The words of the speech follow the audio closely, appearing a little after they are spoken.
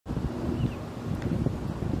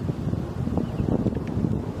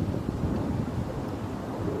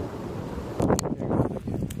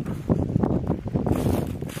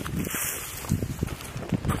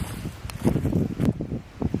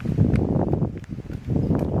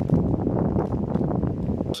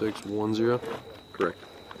1610. Correct.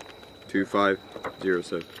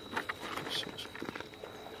 2507.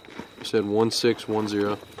 You said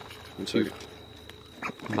 1610.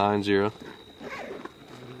 290.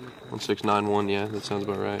 1691, yeah, that sounds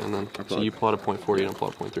about right. And then, so you plot a .4, you don't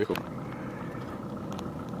plot a .3. Cool.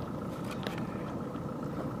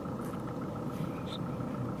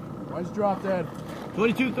 Why's drop dead?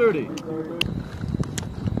 2230.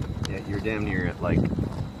 Yeah, you're damn near at like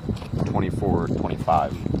 24,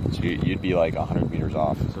 25. So you'd be like 100 meters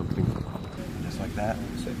off. Something. Just like that.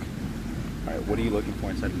 Sick. Alright, what are you looking for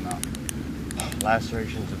inside the mouth?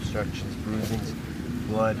 Lacerations, obstructions, bruisings,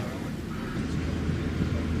 blood.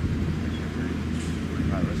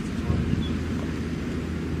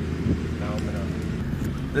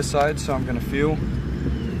 This side, so I'm gonna feel.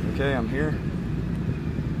 Okay, I'm here.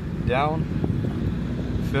 Down.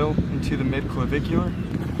 Fill into the mid-clavicular.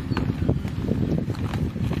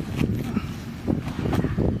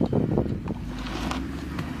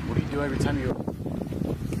 What do you do every time you...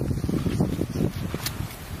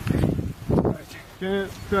 You're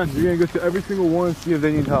gonna go to every single one and see if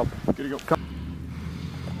they need help. Good to go. Come.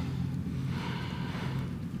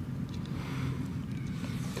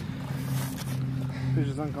 Fish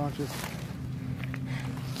is unconscious.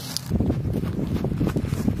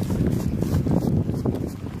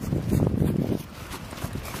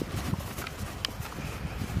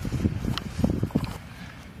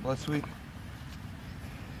 Blood sweep.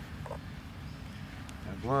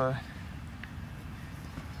 And blood.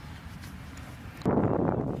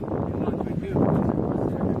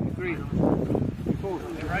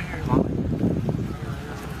 Right here.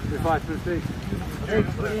 You're fine, to the face. Hey,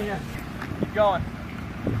 put it in there. Keep going.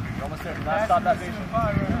 You're almost there. Not stop that patient.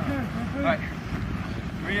 Right.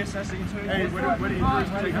 Reassessing. Hey, what are you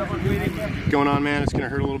bleeding? Going on, man. It's gonna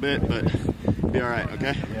hurt a little bit, but be all right.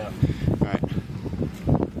 Okay. Yeah. All right.